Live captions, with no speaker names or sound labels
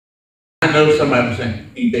I know somebody was saying,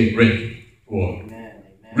 he been ready for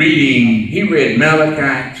reading. He read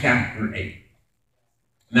Malachi chapter 8.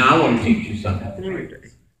 Now, I want to teach you something. Do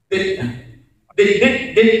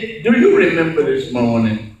you remember this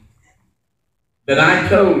morning that I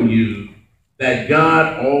told you that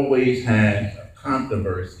God always has a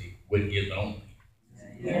controversy with his own people?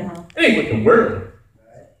 Yeah. It ain't with the world.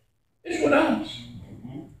 It's with us.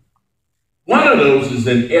 One of those is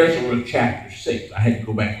in Ezra chapter 6. I had to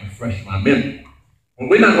go back and refresh my memory. Well,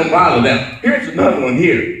 we're not going to bother that. Here's another one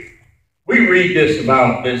here. We read this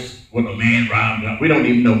about this when a man robbed up. We don't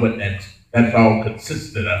even know what that's all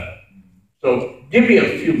consisted of. So give me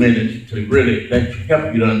a few minutes to really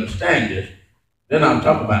help you to understand this. Then I'll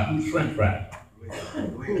talk about who's French fries.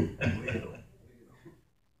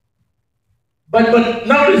 But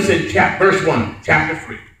notice in verse 1, chapter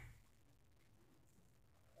 3.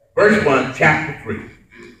 Verse 1, chapter 3.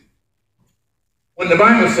 When the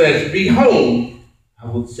Bible says, behold, I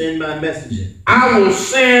will send my messenger. I will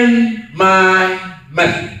send my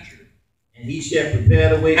messenger. And he shall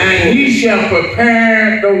prepare the way before and he shall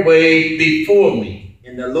prepare the way before me.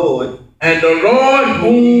 And the Lord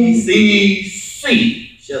whom ye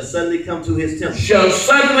seek shall suddenly come to his temple.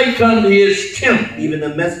 Even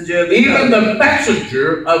the messenger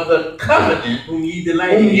of the covenant, whom ye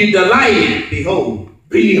delighted. Behold,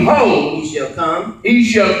 he shall come,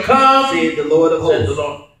 said the Lord of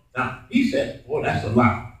hosts. Now, he said, well, that's a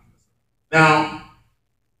lot. Now,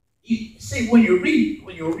 you see, when you read,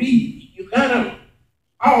 you gotta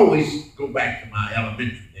always go back to my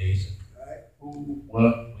elementary days. Who,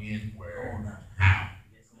 what, when, where, how.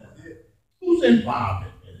 Who's involved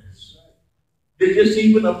in this? Did this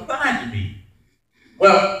even apply to me?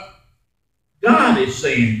 Well, God is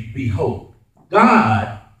saying, behold.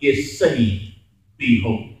 God is saying,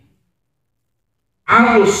 behold.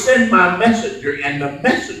 I will send my messenger, and the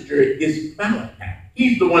messenger is Malachi.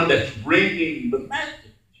 He's the one that's bringing the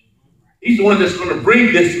message. He's the one that's going to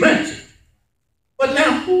bring this message. But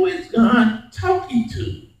now, who is God talking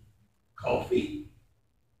to? Coffey?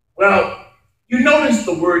 Well, you notice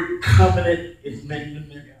the word covenant is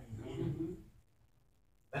mentioned there.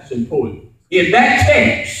 That's important. In that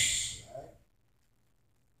text,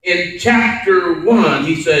 in chapter 1,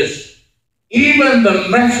 he says, even the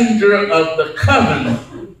messenger of the covenant,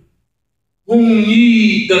 whom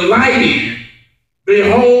ye delight in,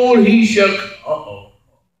 behold, he shall.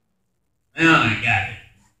 Now I got it.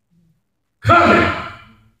 Covenant.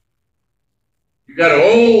 You got an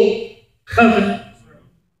old covenant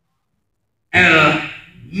and a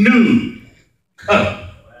new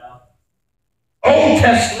covenant. Old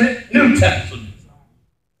Testament, New Testament.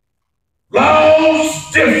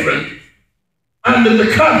 Laws different under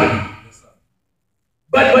the covenant.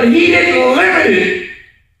 But he didn't limit it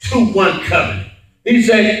to one covenant. He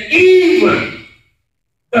said, even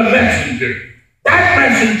the messenger. That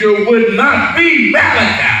messenger would not be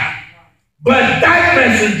Malachi, but that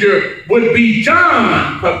messenger would be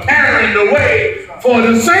John preparing the way for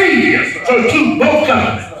the Savior. So both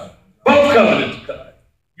covenants. Both covenants.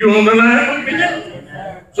 You on the line with me now?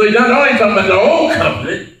 So he's not only talking about the old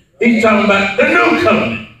covenant, he's talking about the new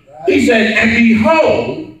covenant. He said, and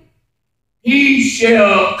behold, he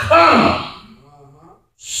shall come,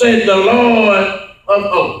 said the Lord of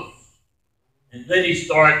hosts. And then he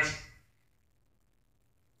starts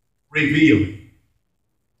revealing.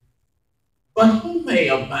 But who may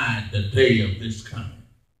abide the day of this coming?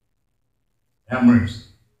 Have mercy.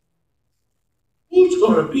 Who's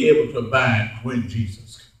going to be able to abide when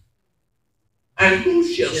Jesus comes? And who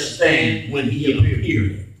shall stand when he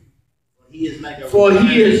appears? For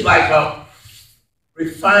he is like a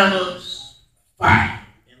refiner's fire.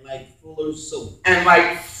 And like fuller's soap. And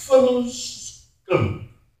like fuller's scum.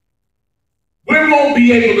 We won't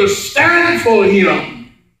be able to stand for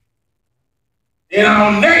him in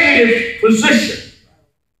our negative position.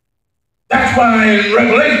 That's why in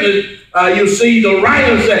Revelation you see the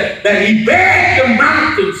writer said that he begged the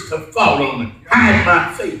mountains to fall on him, hide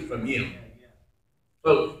my face from him.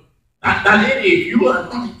 So, not any if you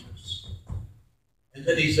anoint us. And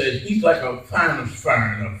then he says, he's like a finer's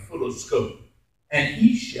fire and a full of scope. And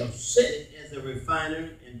he shall sit as a refiner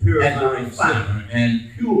and purifier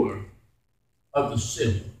and pure of the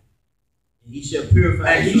silver. And he shall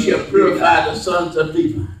purify the sons of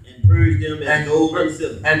Levi. And purge them as gold and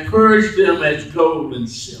silver. And purge them as gold and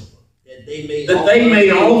silver. That they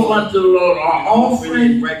may offer unto the Lord our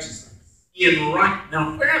offering in righteousness.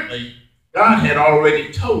 Now apparently, God had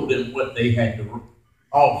already told them what they had to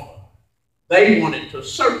offer. They wanted to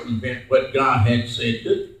circumvent what God had said,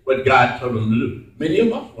 what God told them to do. Many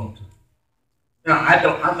of us want to. Now,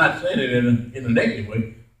 I'm not saying it in a negative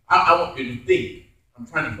way. I want you to think. I'm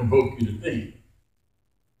trying to provoke you to think.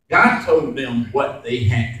 God told them what they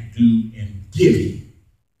had to do in giving.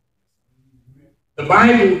 The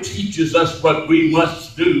Bible teaches us what we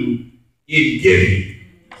must do in giving.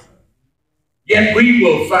 Yet we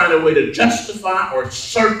will find a way to justify or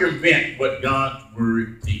circumvent what God's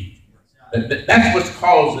word teaches. That's what's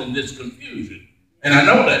causing this confusion. And I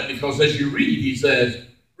know that because as you read, he says,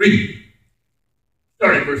 read.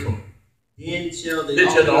 Starting verse 4. Then shall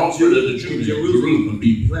the altar of the Jews in Jerusalem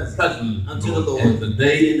be pleasant unto the Lord as the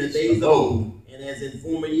days of old, and as in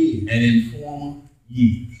former years.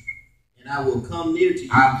 And I will come near to you.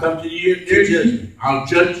 I'll come to you near you. I'll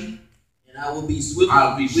judge you. And I will be swift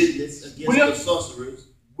witness against the sorcerers.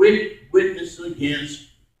 Witness against,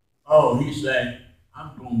 he said,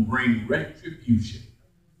 I'm going to bring retribution.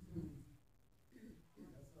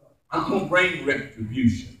 I'm going to bring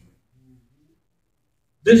retribution.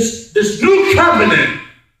 This new covenant,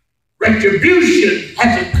 retribution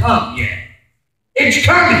hasn't come yet. It's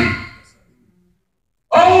coming.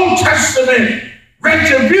 Old Testament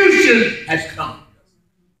retribution has come.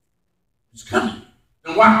 It's coming.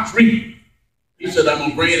 Now watch, read. He said, I'm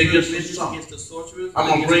going to bring it against the sorcerers. I'm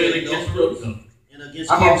going to bring it against the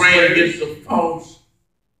I'm going to bring it against the false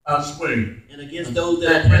swearing. And against those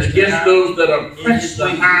that are oppressed the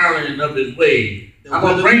hireling of his way. I'm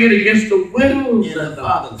going to bring it against the widows and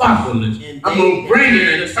the fatherless. I'm going to bring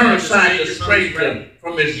it and turn aside the stranger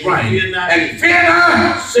from his right. And fear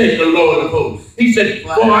not, said the Lord of hosts. He said,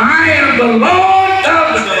 for I am the Lord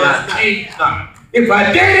God and I change not. If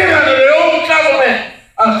I did it under the old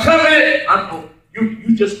covenant,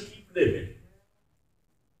 you just keep living.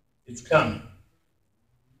 It's coming.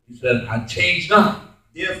 He said, I change not.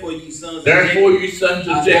 Therefore, you sons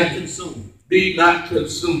of Jacob, be not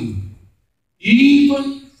consumed.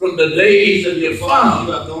 Even from the days of your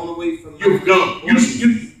father, you have gone away from you've gone.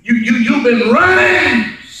 You've been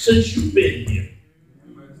running since you've been here.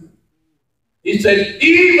 He said,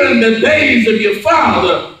 even the days of your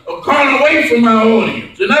father have gone away from my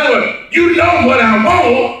audience. In other words, you know what I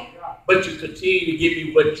want, but you continue to give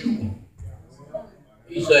me what you want.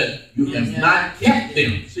 He said, you have not kept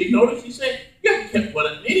them. See, notice he said, you haven't kept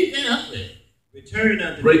anything I said. Return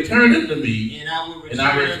unto me, and I will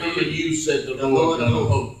return unto you, said the Lord of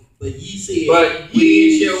hosts. But ye said,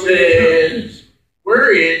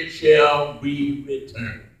 wherein shall we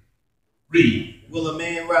return? Read. Will a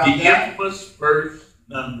man rob God? The infamous verse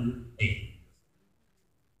number 8.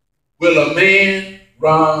 Will a man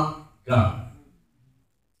rob God?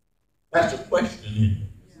 That's a question, isn't it?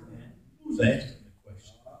 Who's asking the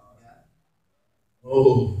question?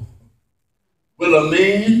 Oh. Will a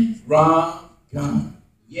man rob God?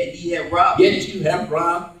 Yet ye have robbed Yet you have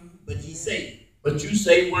robbed me. But you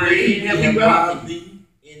say, wherein have you robbed thee?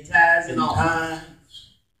 In tithes and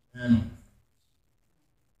offerings. I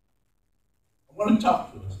want to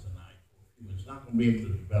talk to us tonight. It's not going to be able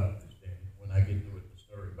to develop this day. When I get through with the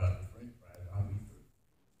story about the French fries, I'll be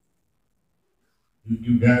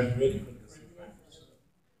through. You guys ready for the French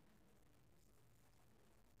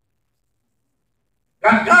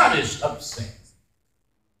fries? God is upset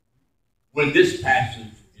when this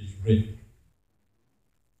passage is written.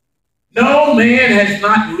 No man has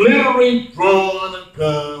not literally drawn a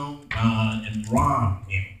gun God and robbed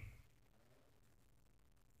him.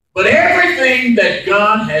 But everything that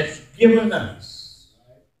God has given us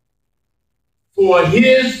for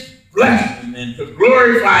his blessing and to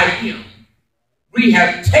glorify him, we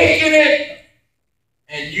have taken it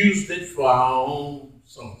and used it for our own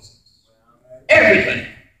sources. Everything.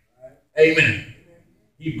 Amen.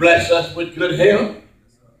 He blessed us with good health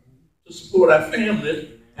to support our families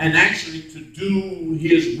and actually to do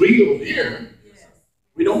his will here.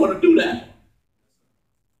 We don't want to do that.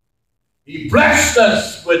 He blessed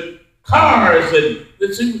us with cars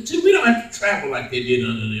and see, we don't have to travel like they did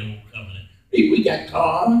under the old covenant. We got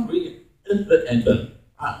cars.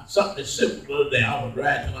 Something simple the other day. I was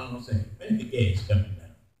riding along and saying, "Man, the gas coming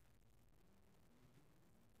down."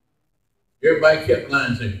 Everybody kept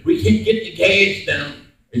lying saying, "We can't get the gas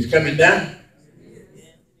down. It's coming down."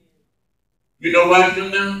 You know why it's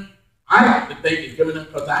coming down? I like to think it's coming down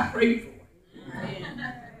because I prayed for it.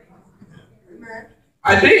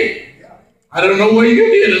 I did. I don't know whether you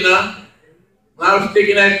did or not. When I was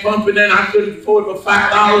sticking that pump in there and I couldn't afford the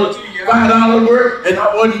 $5 worth and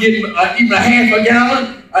I wasn't getting even a half a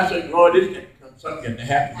gallon, I said, Lord, something got to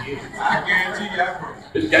happen here. I guarantee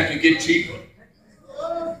you. It's got to get cheaper.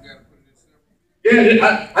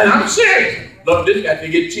 Yeah, and I'm serious. Lord, this got to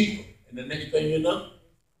get cheaper. And the next thing you know,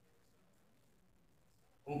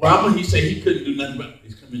 Obama, he said he couldn't do nothing about it.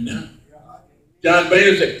 It's coming down. John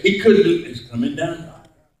Boehner said he couldn't do it. It's coming down.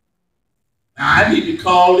 Now, I need to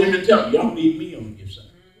call them and tell them, y'all need me on your side.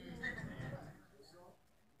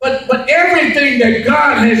 But everything that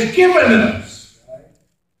God has given us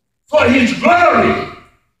for his glory,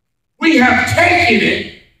 we have taken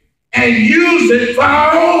it and used it for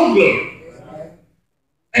our own glory.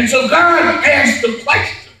 And so God asked the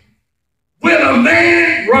question, will a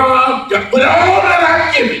man rob God? With all that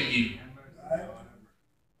I've given you,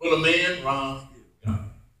 will a man rob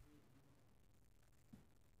God?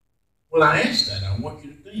 Well, I asked that. I want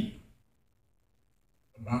you to think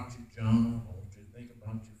about your job. I want you to think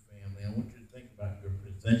about your family. I want you to think about your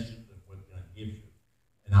possessions and what God gives you.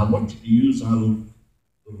 And I want you to use our little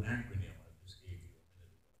acronym I just gave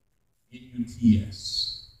you.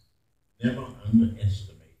 NUTS. Never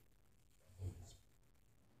underestimate the Holy Spirit.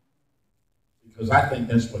 Because I think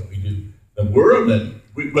that's what we do. The world doesn't.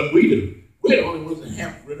 What we do. We're the only ones that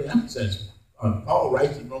have really access. Paul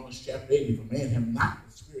writes in Romans chapter 8, if a man have not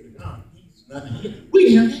the Spirit of God, he's nothing here.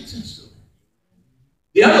 We have access to it.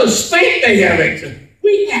 The others think they have access.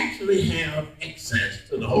 We actually have access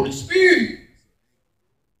to the Holy Spirit.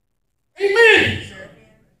 Amen.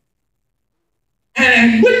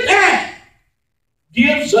 And with that,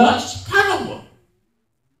 gives us power.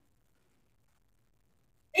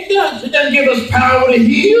 It does. It doesn't give us power to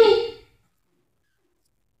heal,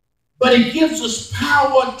 but it gives us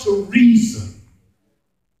power to reason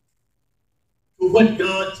for what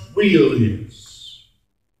God's will is.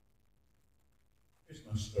 Here's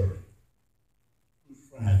my story. Who's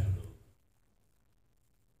fried a little?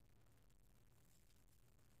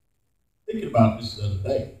 Thinking about this the other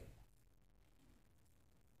day.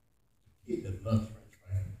 Kid that loves French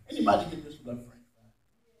fries. Anybody get this love French fries?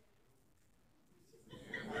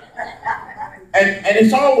 And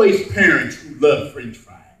it's always parents who love French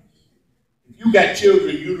fries. If you got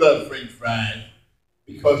children, you love French fries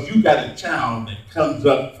because you got a child that comes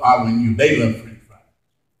up following you. They love French fries.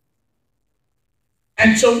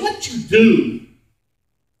 And so what you do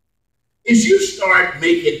is you start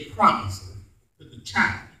making promises to the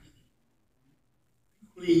child.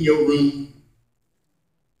 Clean your room.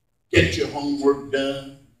 Get your homework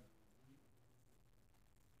done.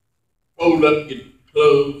 Fold up your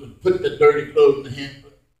clothes and put the dirty clothes in the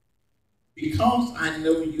hamper. Because I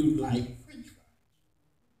know you like French fries.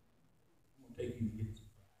 I'm going to take you to get some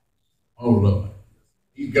fries. Oh, Lord.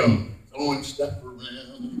 He's going throwing stuff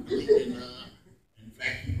around. In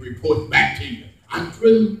fact, he reports back to you. I'm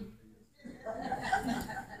through.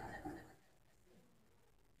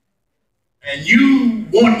 And you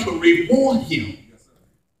want to reward him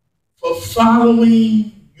for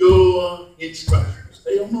following your instructions.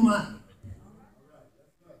 Stay on the line.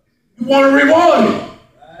 You want to reward him.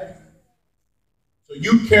 So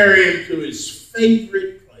you carry him to his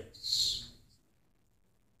favorite place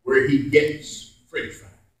where he gets French fries.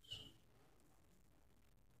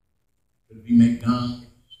 Could be McDonald's.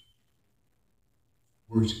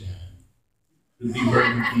 Worst kind. Could be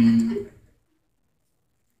Burger King.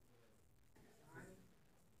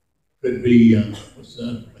 Could be, what's the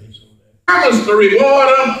other place over there? Promise to reward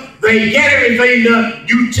them. They get everything done.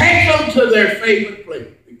 You take them to their favorite place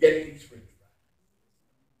to get these French fries.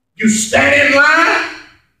 You stand in line.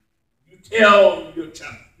 You tell your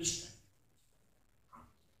child, just stand.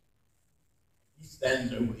 He stands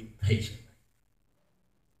there waiting patiently.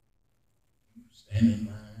 You stand in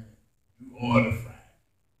line. You order fries.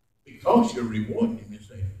 Because you're rewarding him,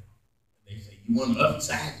 they say, you want to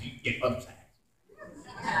upsize? You get upsize.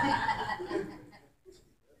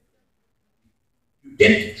 You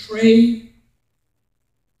get the tray,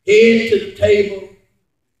 head to the table,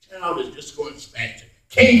 the child is just going to smash it.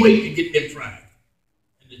 Can't wait to get them fries.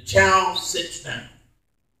 And the child sits down.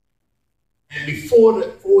 And before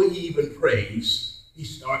he even prays, he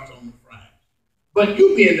starts on the fries. But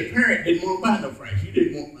you being the parent didn't want to buy no fries. You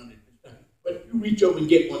didn't want none at this time. But you reach over and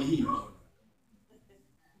get one of these.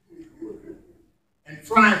 And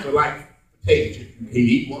fries are like potato chips. You can't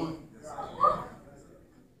eat one.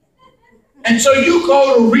 And so you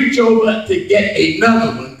go to reach over to get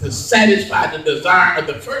another one to satisfy the desire of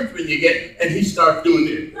the first one you get, and he starts doing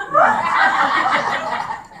it.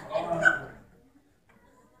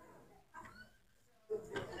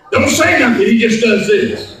 Don't say nothing, he just does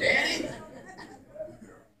this.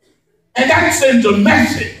 And that sends a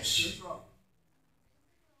message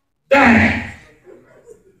that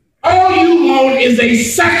all you want is a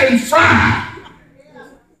second fry.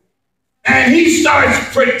 And he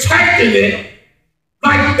starts protecting it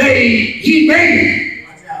like he made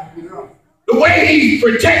it. The way he's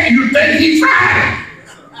protecting you, think he tried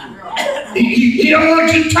it. He don't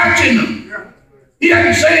want you touching them. He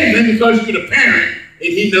doesn't say anything because you're the parent and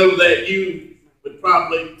he knows that you would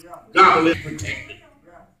probably gobble is protected.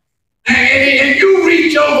 And you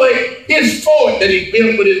reach over his fort that he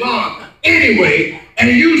built with his arm anyway, and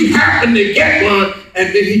you happen to get one,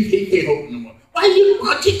 and then he can't open no more. Why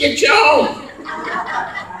don't you get your own?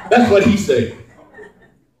 That's what he said.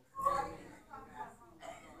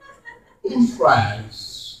 Whose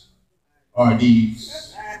fries are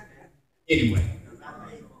these anyway?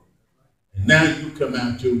 And now you come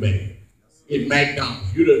out too bad. At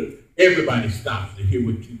McDonald's, everybody stops to hear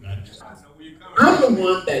what you got to say. I'm the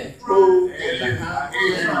one that drove from the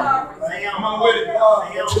house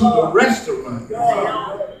to the restaurant.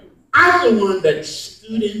 I'm the one that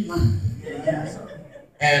stood in line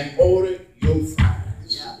and ordered your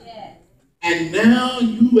fries. And now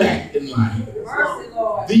you acting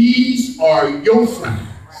like these are your fries.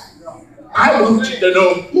 I want you to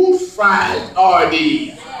know whose fries are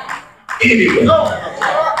these anyway.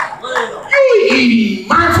 You're eating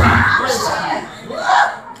my fries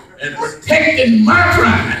and protecting my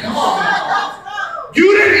fries.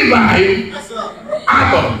 You didn't buy them.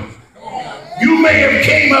 I bought them. You may have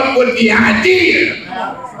came up with the idea,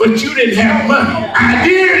 but you didn't have money.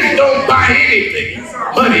 Ideas don't buy anything.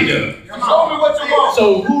 Money does.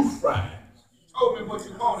 So whose fries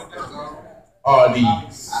are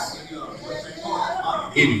these?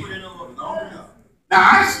 Anyway. Now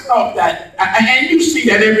I saw that, and you see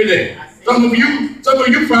that every day. Some of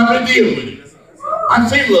you probably deal with it. I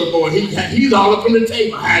see a little boy, he's all up on the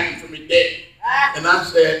table hiding from his dad. And I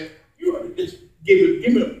said, you ought to just give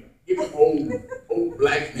him old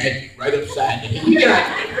black magic right upside the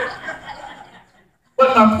head.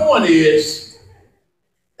 But my point is,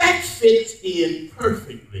 that fits in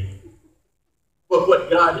perfectly with what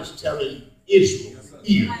God is telling Israel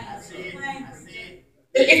here.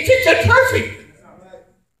 It fits in perfectly.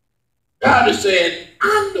 God is saying,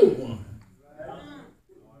 I'm the one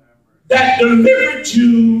that delivered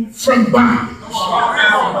you from bondage.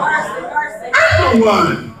 I'm the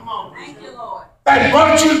one that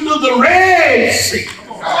brought you through the Red Sea.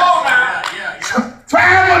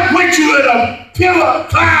 Traveled with you in a pillar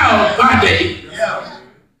cloud by day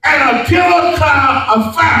and a pillar cloud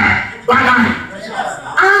of fire by night.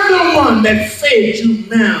 I'm the one that fed you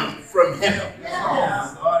manna from heaven.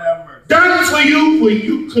 Done for you what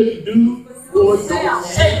you couldn't do for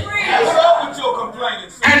yourself.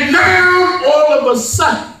 And now, all of a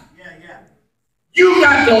sudden, you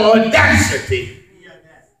got the audacity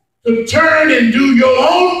to turn and do your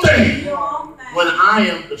own thing when I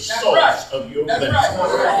am the source of your blessing.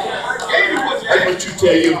 That's what you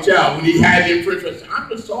tell your child when he had you in prison. I'm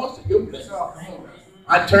the source of your blessing.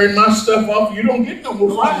 I turn my stuff off, you don't get no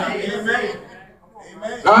more fries.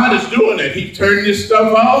 God is doing it. He turned this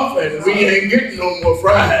stuff off and we ain't getting no more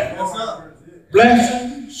fries.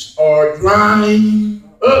 Blessings are drying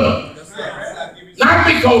up. Not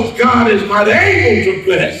because God is not able to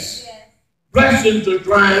bless. Blessings are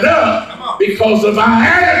drying up because of our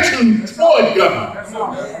attitude toward God.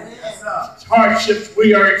 Hardships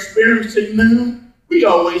we are experiencing now, we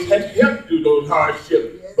always had help through those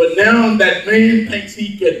hardships. But now that man thinks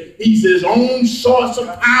he's his own source of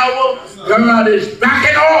power, God is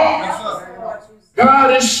backing off.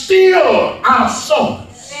 God is still our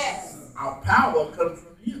source. Our power comes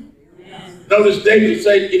from him. Notice David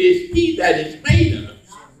said, it is he that has made us.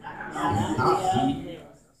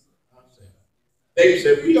 David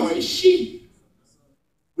said, we are his sheep.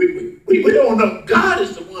 We don't know. God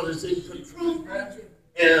is the one that's in control.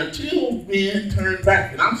 And until men turn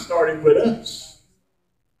back, and I'm starting with us,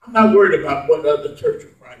 I'm not worried about what other Church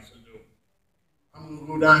of Christ are doing. I'm going to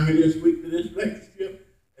go down here this week to this lectureship,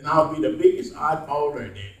 and I'll be the biggest oddball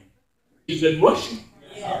right there. He's in worship.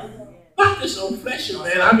 Not this old flesh,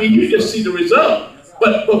 man. I mean, you just see the result.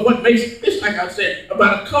 But what makes this, like I said,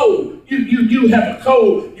 about a cold. You have a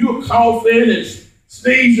cold. You're coughing and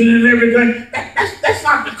sneezing and everything. That's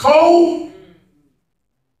not the cold.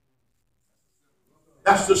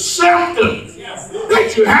 That's the symptom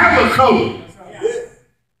that you have a cold.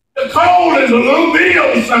 The cold is a little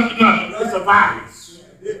bit of something else. It's a virus.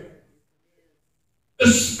 The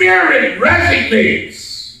spirit resonates.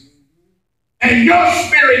 And your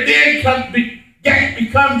spirit then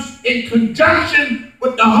becomes in conjunction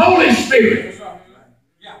with the Holy Spirit.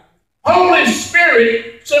 Holy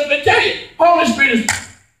Spirit, simply tell you, Holy Spirit is,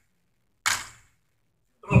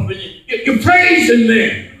 you're praising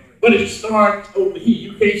there, but it starts over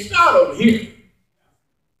here. You can't start over here. You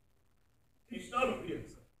can't start over here.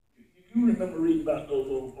 You remember reading about those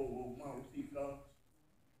old Model T cars?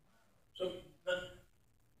 So,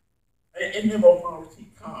 in them old Model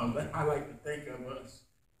T cars, I like to think of us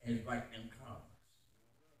as like them cars.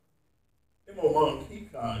 Them old Model T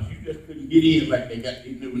cars, you just couldn't get in like they got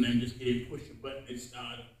these new ones and just get in, push a button and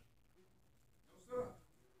start up.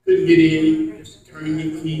 Couldn't get in, just turn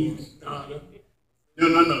your keys and start up. No.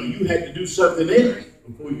 You had to do something else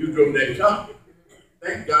before you drove that car.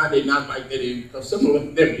 Thank God they're not like that in, because some of us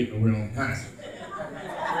never get nowhere on time.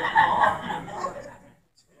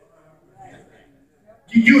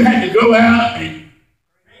 You had to go out and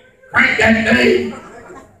crank that thing.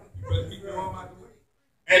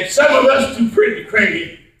 And some of us too pretty to crank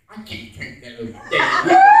it. I can't crank that over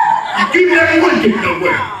there. You never would get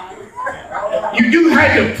nowhere. You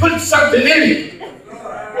had to put something in it.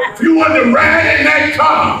 If you wanted to ride in that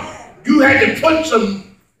car, you had to put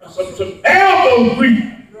some elbow grease.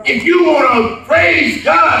 If you want to praise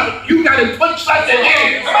God, you got to put something in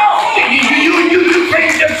it. You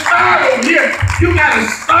can't just start over here. You got to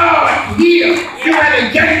start here. You got to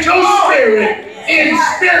get your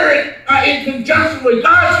spirit in conjunction with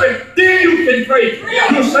God's spirit. Then you can praise.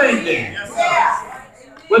 You sing then.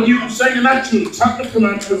 Whether you sing or not, you talk to come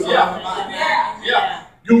out to the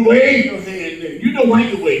You wave your hand there. You know why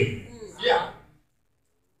you wave.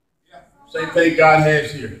 Same thing God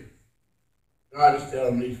has here. God is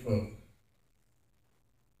telling these folks,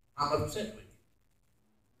 I'm upset with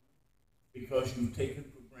you because you've taken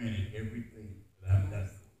for granted everything that I've done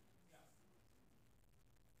for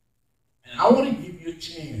you. And I want to give you a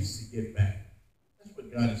chance to get back. That's what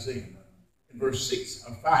God is saying. In verse 6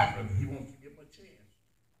 or 5, brother, he wants to give them a chance.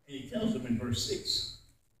 And he tells them in verse 6,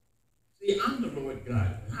 see, I'm the Lord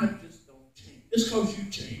God, and I just don't change. Just because you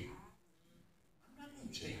change, I'm not going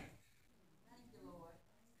to change.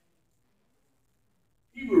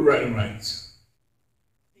 Hebrew writer writes,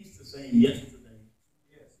 he's the same yesterday,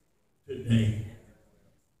 today,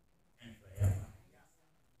 and forever.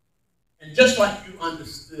 And just like you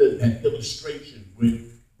understood that illustration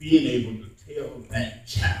with being able to tell that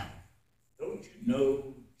child, don't you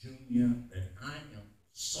know, Junior, that I am the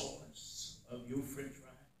source of your French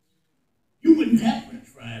fries? You wouldn't have French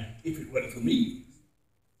fries if it wasn't for me.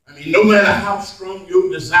 I mean, no matter how strong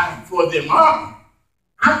your desire for them are,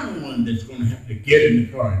 I'm the one that's going to have to get in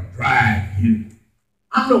the car and drive you.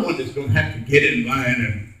 I'm the one that's going to have to get in line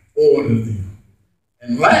and order them.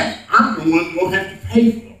 And last, I'm the one going to have to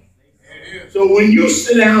pay for them. So when you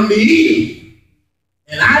sit down to eat,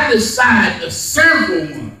 and I decide to sample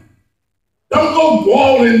one, don't go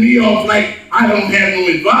boiling me off like I don't have no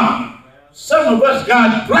involvement. Some of us,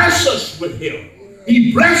 God bless us with him.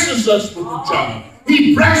 He blesses us with a job.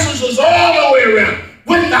 He blesses us all the way around.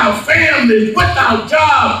 With our families, with our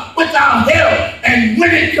jobs, with our health. And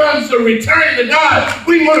when it comes to returning to God,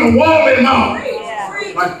 we want to wall him off.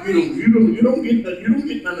 Like you don't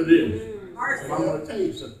get none of this. So I'm going to tell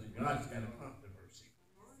you something. God's got a controversy.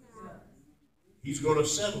 He's going to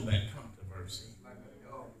settle that controversy.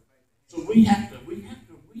 So we have to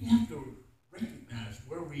recognize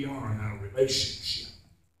where we are in our relationship.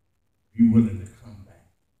 Be willing to come back.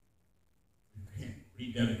 Repent,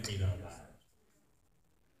 rededicate our lives.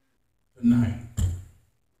 Tonight,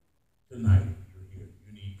 you're here.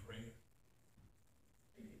 You need prayer.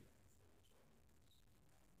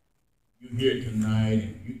 You're here tonight,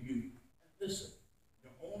 and you listen. The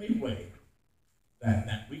only way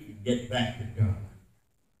that we can get back to God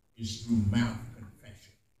is through mouth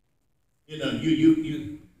confession. You know,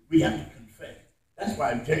 we have to confess. That's why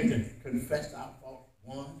James confessed our fault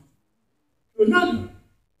one to another.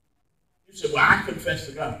 You say, "Well, I confess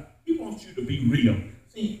to God." He wants you to be real.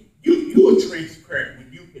 See. You are transparent when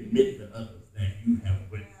you admit to others that you have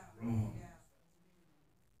went wrong.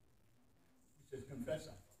 He says, confess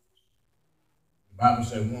our faults. The Bible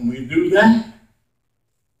says when we do that,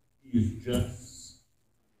 he is just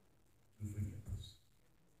to forgive us.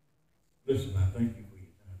 Listen, I thank you for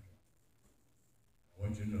your time. I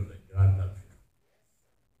want you to know that God loves you.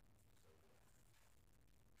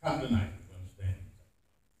 Come tonight.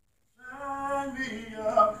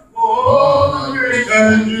 Oh,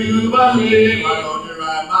 Christian, you believe, why don't you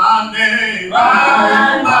write my name?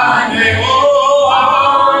 Write my name. Oh,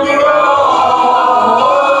 on the road.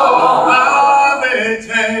 I've been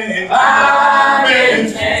changed. I've been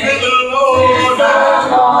changed. To the Lord.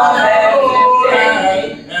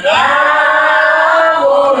 And I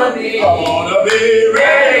wanna be